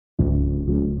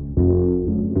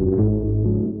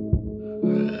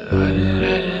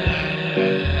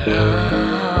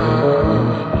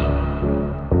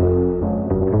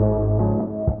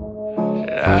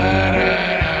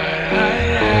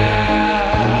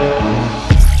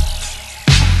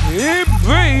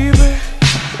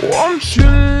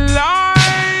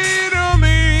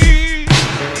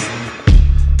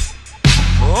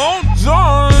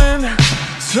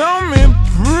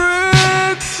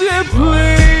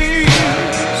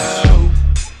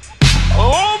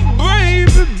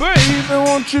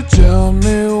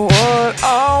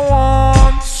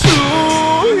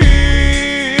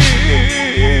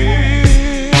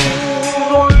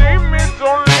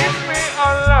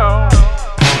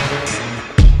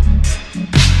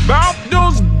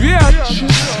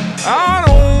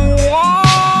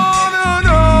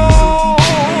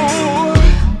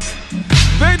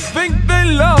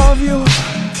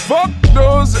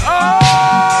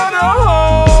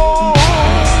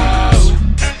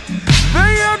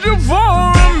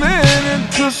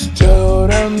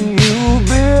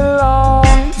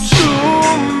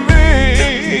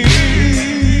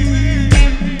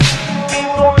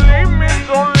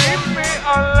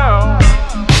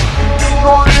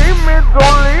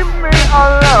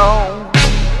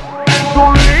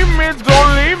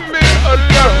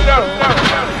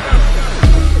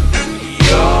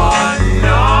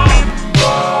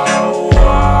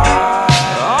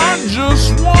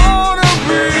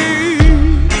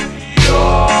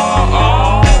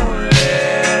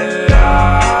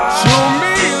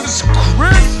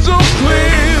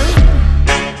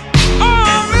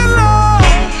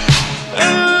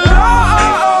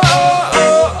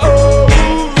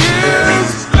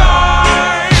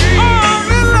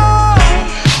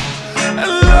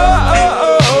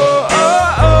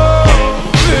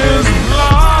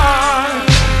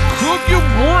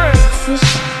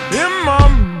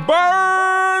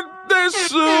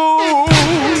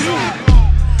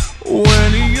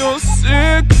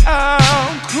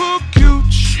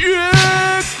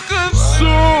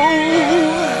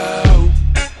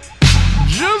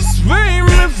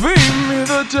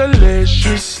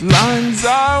delicious lines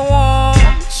I want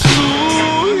to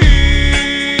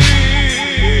hear.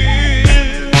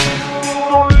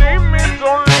 Don't leave me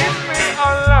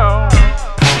alone.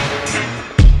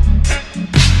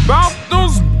 About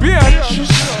those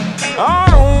bitches, I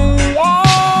don't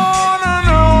wanna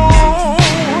know.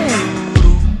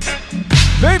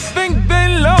 They think they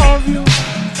love you,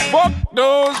 fuck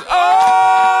those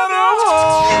other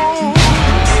hoes.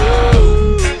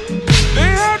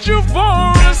 They had you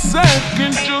for a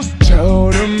second, just tell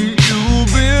them you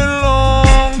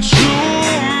belong to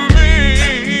me.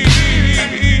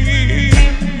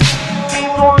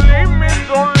 Don't leave me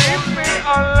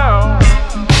alone.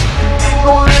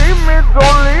 Don't leave me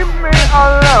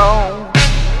alone.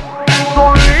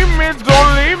 Don't leave me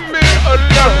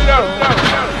alone.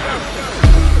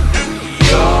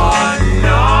 You're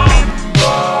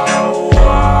number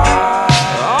one.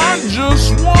 I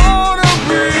just wanna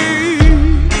be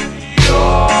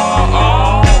your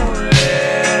only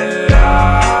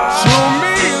love. To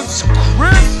me it's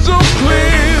crystal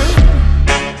clear.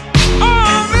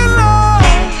 I'm in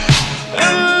love,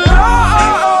 in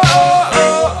love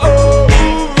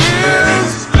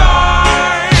this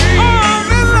life. I'm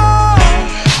in love,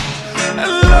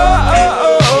 in love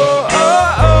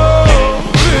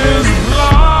this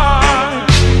life.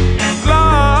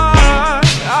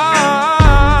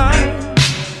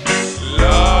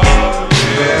 Love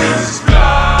this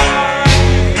life.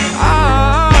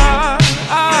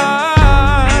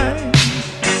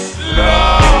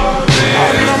 Love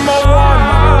this number one,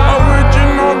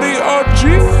 original, the OG,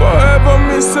 forever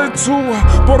me say two,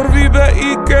 por vida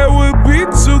y que we be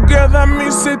together me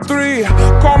say three.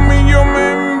 Call me your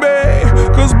main babe,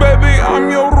 cause baby I'm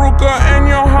your Ruka and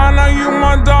your Hana, you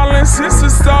my darling. Since the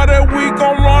start that we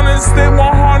gon' run and stay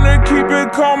 100, keep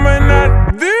it coming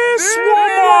at this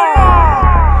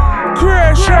woman.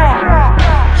 Creation.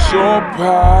 So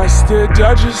past the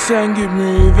Dutchies and give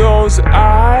me those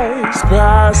eyes.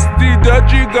 Past the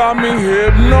Dutchie got me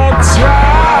hypnotized.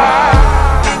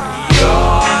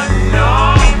 You're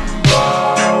number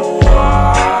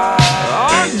one. I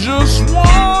just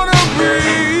wanna be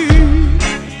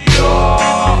your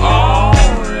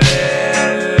only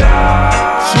love.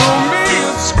 To me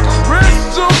it's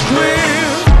crystal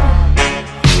clear.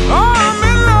 I'm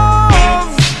in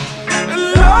love, in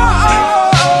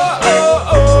love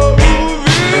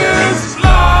this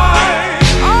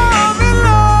life. I'm in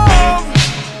love,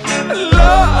 in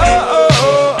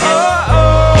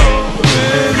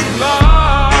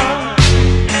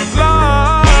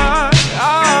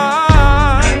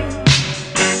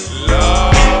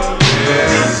love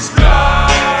this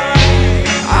life.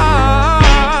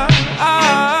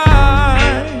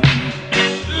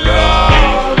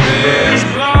 Love this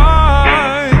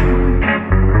life.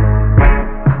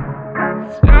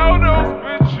 Tell those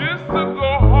bitches to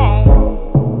go home.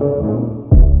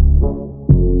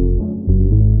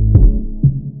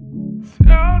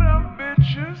 Tell them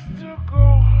bitches to go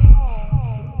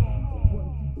home.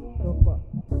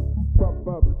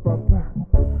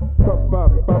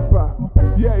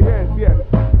 Yeah, yes.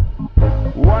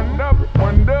 Wind up,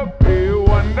 yeah,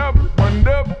 wind up,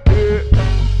 yeah.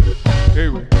 Hey,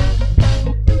 we.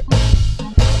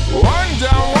 One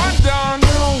down, one down.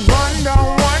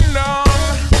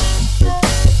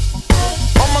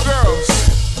 All my girls.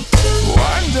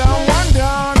 One down, one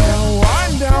down.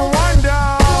 One down. One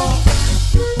down.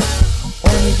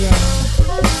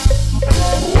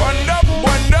 One up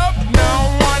now.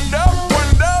 One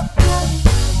up.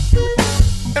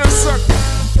 In a circle.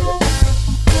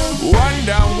 One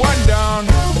down. One down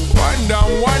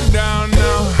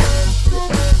now.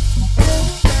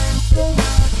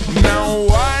 Now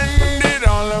wind it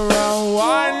all around,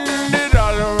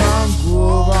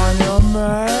 groove on your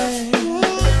mind.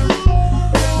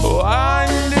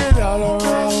 Wind it all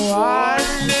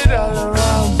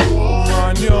around, groove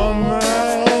on your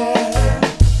mind.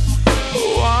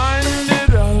 Wind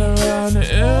it all around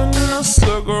in a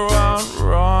circle round,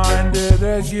 wind it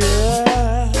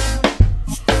again.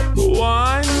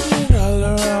 Wind it all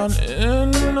around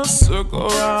in a circle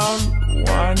round,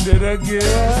 wind it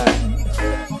again.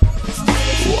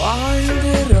 Wind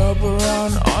it up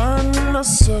around on a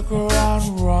circle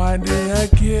round, wind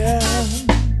it again.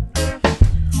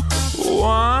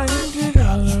 Wind it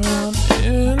all around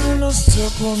in a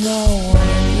circle now,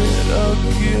 wind it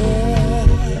again.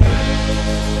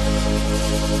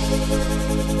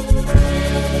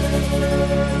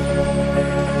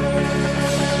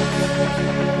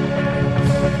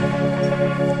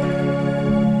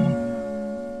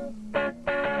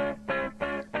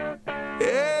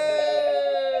 Yeah.